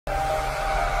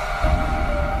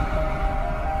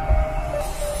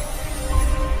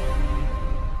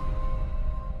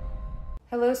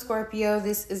Hello, Scorpio.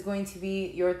 This is going to be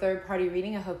your third party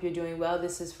reading. I hope you're doing well.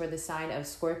 This is for the sign of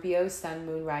Scorpio, Sun,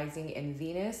 Moon, Rising, and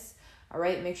Venus. All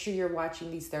right, make sure you're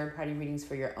watching these third party readings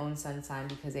for your own sun sign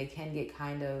because they can get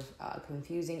kind of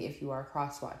confusing if you are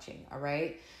cross watching. All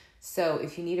right, so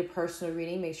if you need a personal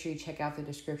reading, make sure you check out the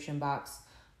description box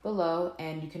below,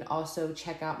 and you can also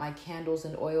check out my candles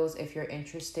and oils if you're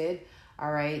interested.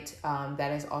 All right,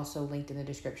 that is also linked in the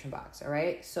description box. All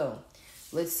right, so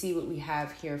let's see what we have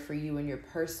here for you and your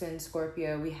person,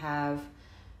 Scorpio. We have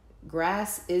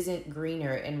grass isn't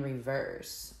greener in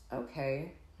reverse.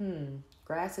 Okay.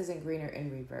 Grass isn't greener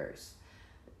in reverse.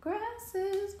 Grass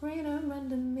is greener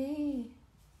under me.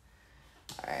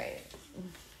 All right.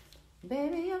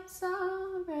 Baby, I'm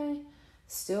sorry.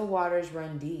 Still waters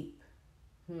run deep.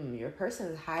 Your person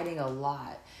is hiding a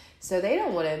lot. So they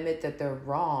don't want to admit that they're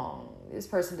wrong. This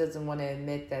person doesn't want to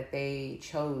admit that they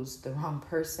chose the wrong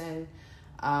person.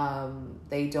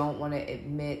 They don't want to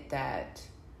admit that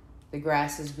the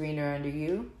grass is greener under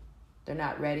you. They're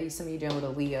not ready. Some of you dealing with a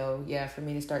Leo. Yeah, for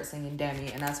me to start singing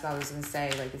Demi. And that's what I was going to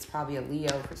say. Like, it's probably a Leo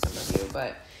for some of you.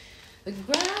 But the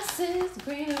grass is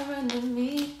greener under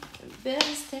me. Better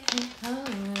stay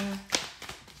home.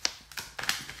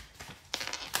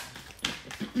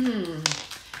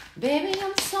 Baby,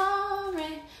 I'm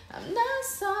sorry. I'm not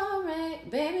sorry.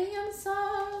 Baby, I'm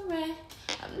sorry.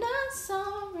 I'm not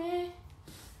sorry.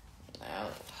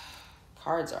 Oh,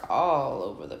 cards are all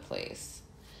over the place.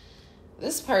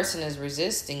 This person is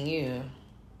resisting you.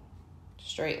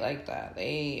 Straight like that.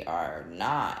 They are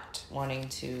not wanting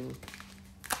to,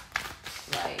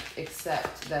 like,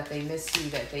 accept that they miss you,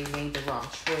 that they made the wrong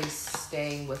choice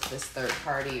staying with this third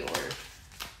party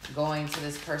or going to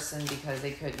this person because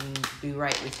they couldn't do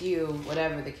right with you,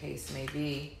 whatever the case may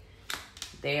be.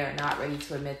 They are not ready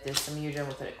to admit this. Some of you are dealing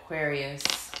with an Aquarius.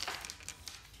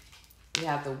 You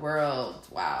have the World.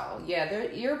 Wow. Yeah,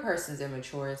 your person's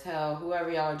immature as hell. Whoever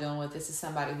y'all are dealing with, this is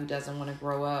somebody who doesn't want to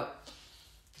grow up.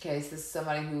 Okay, so this is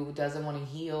somebody who doesn't want to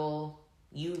heal.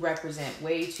 You represent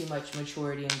way too much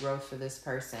maturity and growth for this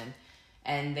person.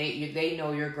 And they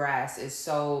know your grass is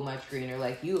so much greener.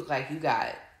 Like, you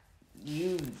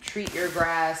treat your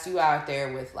grass. You out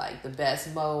there with, like, the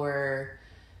best mower.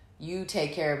 You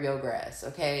take care of your grass,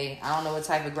 okay? I don't know what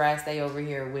type of grass they over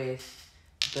here with,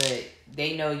 but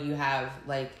they know you have,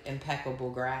 like,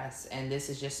 impeccable grass. And this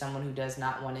is just someone who does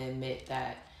not want to admit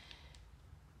that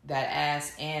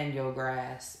ass and your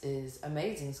grass is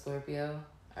amazing, Scorpio.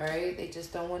 All right? They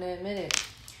just don't want to admit it.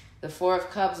 The Four of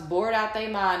Cups, bored out their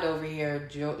mind over here.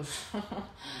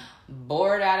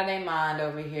 Bored out of their mind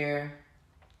over here.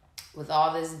 With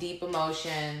all this deep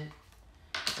emotion.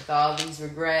 With all these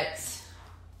regrets.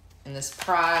 And this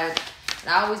pride. And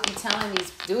I always be telling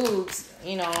these dudes,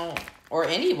 you know, or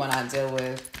anyone I deal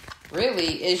with,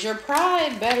 really, is your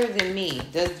pride better than me?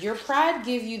 Does your pride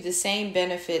give you the same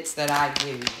benefits that I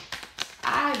give you?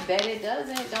 I bet it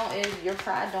doesn't. Your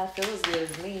pride don't feel as good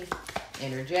as me.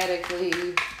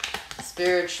 Energetically,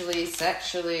 spiritually,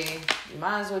 sexually. You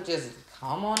might as well just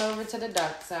come on over to the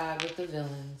dark side with the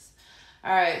villains.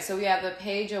 All right, so we have the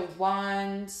Page of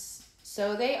Wands.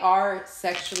 So they are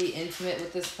sexually intimate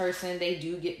with this person.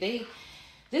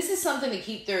 This is something to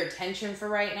keep their attention for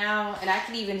right now. And I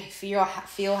can even feel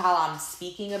how I'm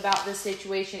speaking about this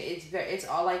situation. It's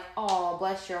all like, oh,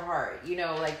 bless your heart. You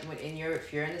know, like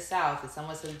if you're in the South and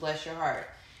someone says, bless your heart.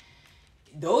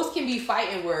 Those can be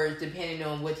fighting words depending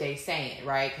on what they saying,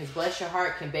 right? Because bless your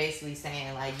heart can basically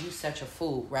saying, like, you such a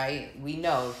fool, right? We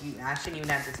know. I shouldn't even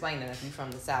have to explain that if you're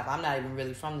from the South. I'm not even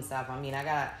really from the South. I mean,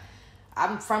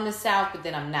 I'm from the South, but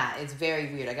then I'm not. It's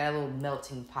very weird. I got a little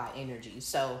melting pot energy.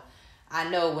 So I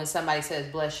know when somebody says,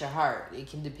 bless your heart, it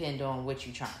can depend on what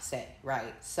you're trying to say,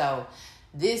 right? So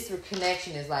this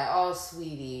connection is like, oh,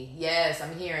 sweetie. Yes,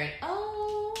 I'm hearing,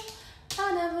 oh,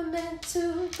 I never meant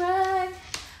to brag,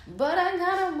 but I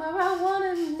got him where I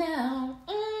want him now.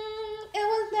 It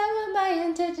was never my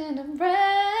intention to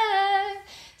brag,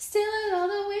 stealing all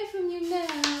the way from you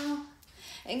now.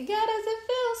 And God, does it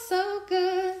feel so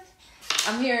good?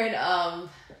 I'm hearing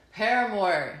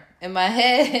Paramore in my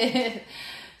head.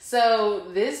 So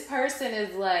this person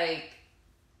is like,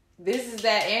 this is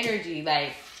that energy.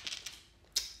 Like,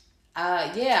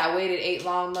 I waited 8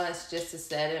 long months just to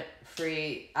set it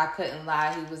free. I couldn't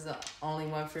lie. He was the only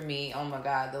one for me. Oh my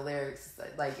God, the lyrics,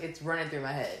 like, it's running through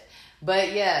my head.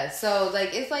 But yeah, so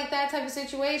like, it's like that type of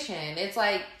situation. It's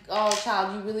like, oh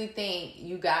child, you really think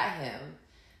you got him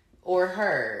or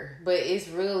her, but it's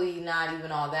really not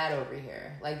even all that over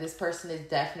here. Like, this person is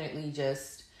definitely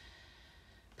just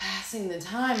passing the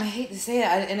time. I hate to say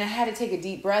that, and I had to take a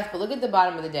deep breath, but look at the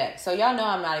bottom of the deck. So y'all know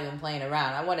I'm not even playing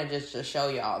around. I want to just show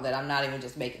y'all that I'm not even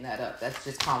just making that up. That's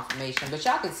just confirmation. But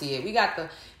y'all can see it. We got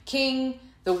the King,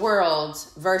 the World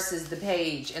versus the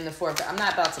Page and the Four. I'm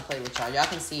not about to play with y'all. Y'all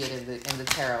can see it in the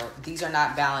tarot. These are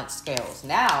not balanced scales.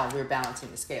 Now we're balancing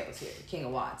the scales here. King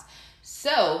of Wands.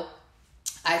 So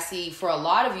I see for a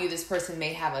lot of you, this person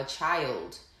may have a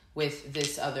child with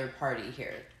this other party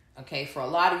here. Okay, for a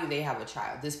lot of you, they have a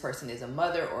child. This person is a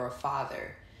mother or a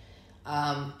father.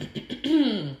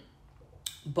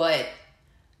 But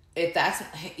if that's,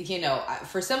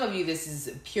 for some of you, this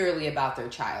is purely about their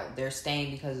child. They're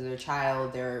staying because of their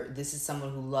child. This is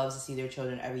someone who loves to see their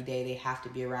children every day. They have to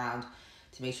be around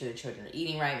to make sure their children are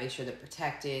eating right, make sure they're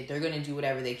protected. They're going to do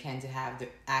whatever they can to have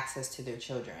access to their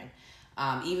children.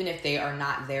 Even if they are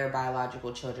not their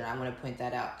biological children. I want to point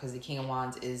that out because the King of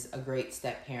Wands is a great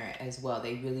step parent as well.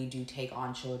 They really do take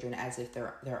on children as if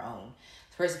they're their own.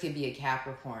 This person could be a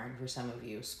Capricorn for some of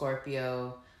you.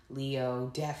 Scorpio,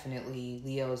 Leo, definitely.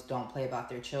 Leos don't play about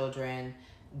their children.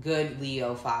 Good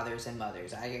Leo fathers and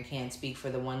mothers. I can't speak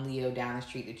for the one Leo down the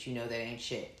street that that ain't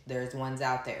shit. There's ones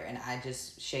out there, and I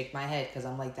just shake my head because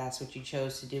I'm like, that's what you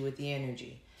chose to do with the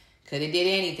energy. Could have did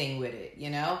anything with it,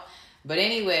 But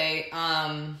anyway,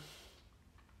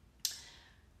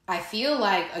 I feel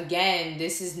like, again,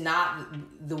 this is not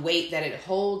the weight that it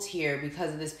holds here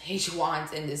because of this Page of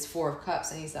Wands and this Four of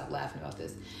Cups. I need to stop laughing about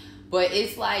this. But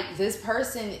it's like this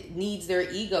person needs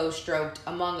their ego stroked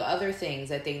among other things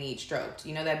that they need stroked.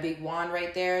 That big wand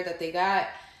right there that they got?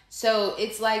 So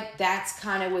it's like that's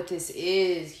kind of what this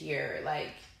is here.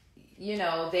 Like,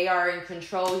 they are in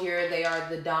control here. They are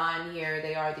the Don here.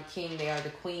 They are the king. They are the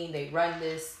queen. They run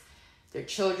this. Their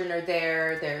children are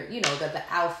there. They're, the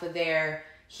alpha there.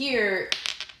 Here,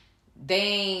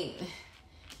 they're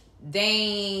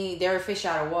a fish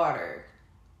out of water.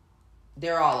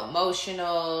 They're all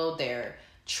emotional. They're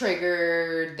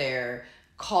triggered. They're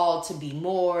called to be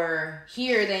more.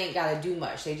 Here, they ain't got to do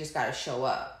much. They just got to show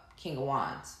up. King of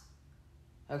Wands.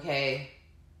 Okay?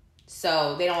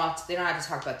 So they don't have to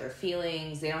talk about their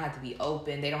feelings. They don't have to be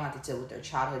open. They don't have to deal with their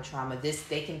childhood trauma.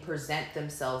 They can present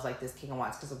themselves like this King of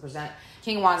Wands because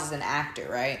King of Wands is an actor,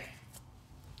 right?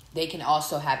 They can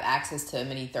also have access to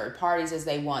many third parties as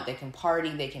they want. They can party.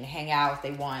 They can hang out if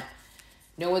they want.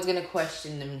 No one's gonna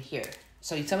question them here.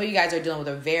 So some of you guys are dealing with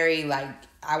a very I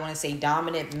want to say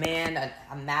dominant man,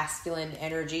 a masculine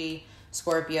energy.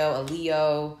 Scorpio, a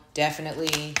Leo,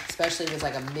 definitely, especially if it's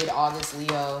like a mid-August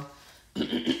Leo.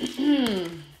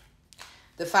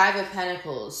 The Five of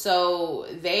Pentacles. So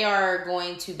they are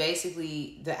going to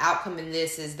basically, the outcome in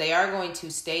this is they are going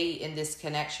to stay in this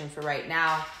connection for right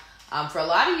now. For a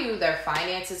lot of you, their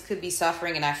finances could be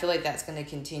suffering, and I feel like that's going to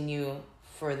continue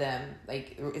for them.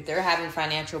 Like, if they're having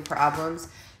financial problems,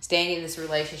 staying in this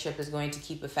relationship is going to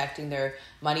keep affecting their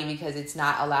money because it's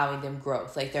not allowing them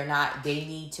growth. Like, they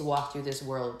need to walk through this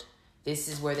world. This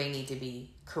is where they need to be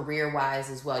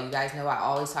career-wise as well. You guys know I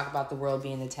always talk about the world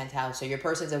being the 10th house. So your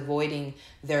person's avoiding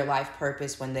their life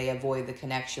purpose when they avoid the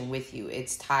connection with you.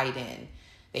 It's tied in.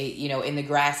 And the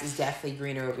grass is definitely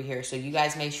greener over here. So you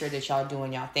guys make sure that y'all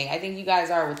doing y'all thing. I think you guys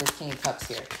are with this King of Cups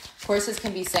here. Of course, this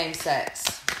can be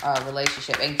same-sex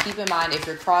relationship. And keep in mind, if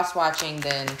you're cross-watching,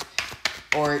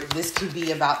 or this could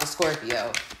be about the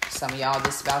Scorpio. Some of y'all,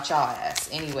 this is about y'all ass.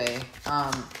 Anyway,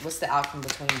 what's the outcome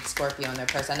between Scorpio and their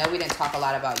person? I know we didn't talk a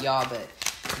lot about y'all, but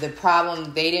the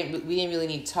problem, we didn't really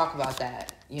need to talk about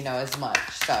that, as much.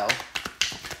 So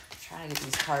trying to get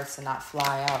these cards to not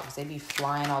fly out because they be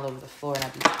flying all over the floor and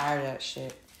I'd be tired of that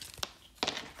shit.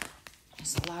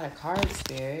 It's a lot of cards,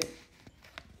 Spirit.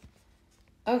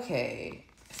 Okay.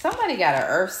 Somebody got an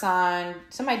earth sign.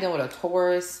 Somebody dealing with a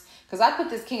Taurus. Because I put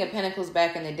this King of Pentacles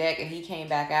back in the deck and he came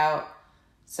back out.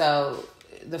 So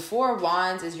the Four of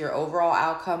Wands is your overall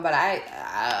outcome. But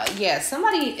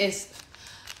somebody is...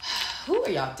 Who are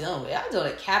y'all dealing with? Y'all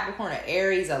dealing with Capricorn, a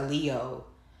Aries, a Leo.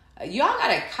 Y'all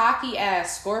got a cocky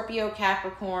ass Scorpio,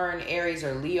 Capricorn, Aries,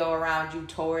 or Leo around you.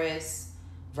 Taurus,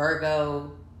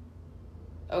 Virgo.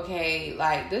 Okay,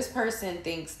 this person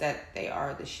thinks that they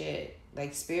are the shit.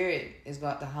 Spirit is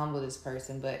about to humble this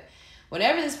person. But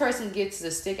whenever this person gets the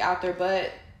stick out their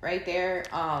butt right there,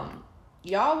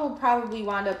 y'all will probably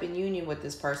wind up in union with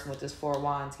this person with this Four of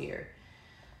Wands here.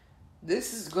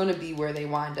 This is going to be where they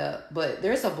wind up. But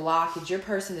there's a blockage. Your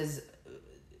person is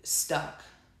stuck.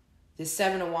 This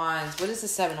Seven of Wands. What is the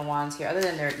Seven of Wands here? Other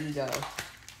than their ego.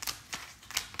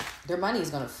 Their money is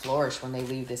going to flourish when they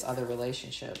leave this other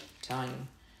relationship. I'm telling you.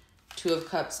 Two of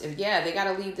Cups. They got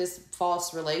to leave this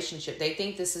false relationship. They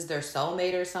think this is their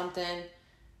soulmate or something.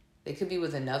 They could be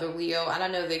with another Leo. I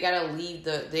don't know. They got to leave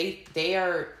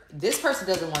this person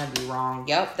doesn't want to be wrong.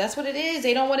 Yep, that's what it is.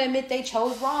 They don't want to admit they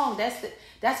chose wrong.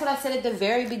 That's what I said at the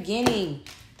very beginning.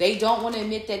 They don't want to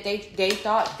admit that they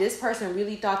thought, this person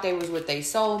really thought they was with their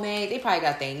soulmate. They probably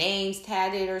got their names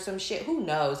tatted or some shit. Who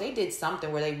knows? They did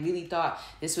something where they really thought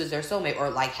this was their soulmate, or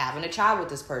like having a child with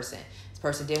this person. This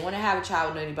person didn't want to have a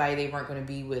child with anybody they weren't going to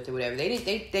be with or whatever.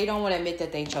 They don't want to admit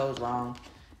that they chose wrong.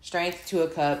 Strength, Two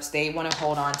of Cups. They want to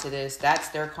hold on to this. That's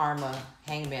their karma.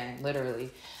 Hangman, literally.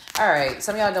 All right.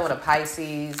 Some of y'all done with a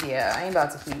Pisces. Yeah, I ain't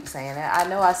about to keep saying that. I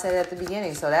know I said it at the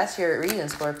beginning, so that's your reason,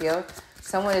 Scorpio.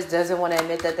 Someone just doesn't want to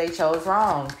admit that they chose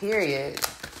wrong, period.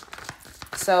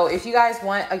 So if you guys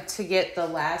want to get the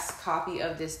last copy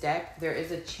of this deck, there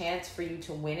is a chance for you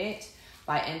to win it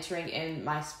by entering in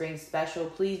my spring special.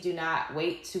 Please do not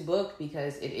wait to book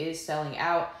because it is selling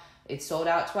out. It's sold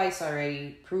out twice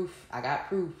already. Proof. I got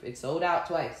proof. It sold out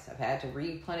twice. I've had to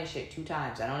replenish it 2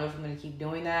 times. I don't know if I'm going to keep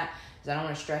doing that because I don't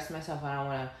want to stress myself. I don't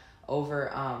want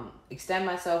to extend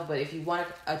myself. But if you want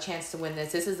a chance to win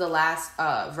this is the last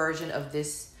version of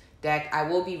this deck. I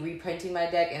will be reprinting my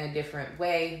deck in a different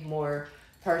way, more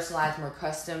personalized, more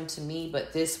custom to me.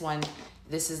 But this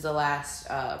is the last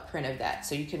print of that.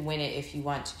 So you can win it if you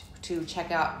want to.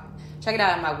 Check it out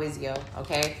on my Wizio,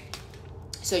 okay?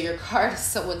 So your card is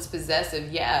someone's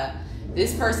possessive. Yeah,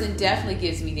 this person definitely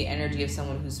gives me the energy of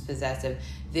someone who's possessive.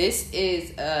 This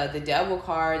is the Devil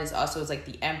card. This also is like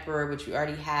the Emperor, which we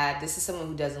already had. This is someone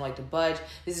who doesn't like to budge.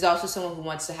 This is also someone who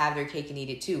wants to have their cake and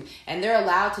eat it too. And they're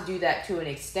allowed to do that to an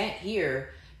extent here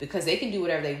because they can do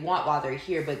whatever they want while they're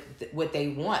here. But what they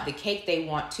want, the cake they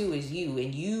want too, is you.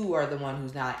 And you are the one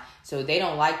who's not. So they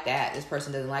don't like that. This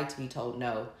person doesn't like to be told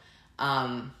no.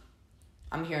 I'm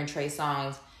hearing Trey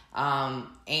Songz.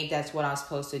 Ain't That's What I'm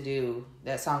Supposed to Do,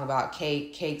 that song about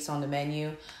cakes on the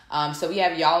menu. So we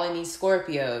have y'all in these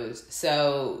Scorpios.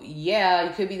 So yeah,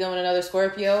 you could be doing another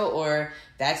Scorpio, or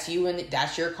that's you and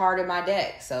that's your card in my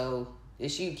deck. So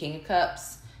it's you, King of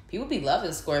Cups. People be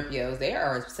loving Scorpios. They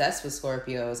are obsessed with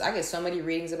Scorpios. I get so many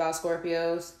readings about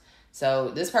Scorpios.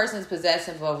 So this person's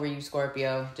possessive over you,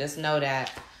 Scorpio. Just know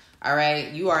that. All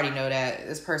right, you already know that.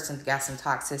 This person's got some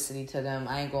toxicity to them.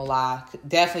 I ain't gonna lie.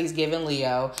 Definitely is giving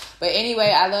Leo. But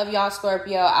anyway, I love y'all,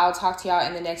 Scorpio. I'll talk to y'all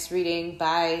in the next reading.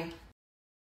 Bye.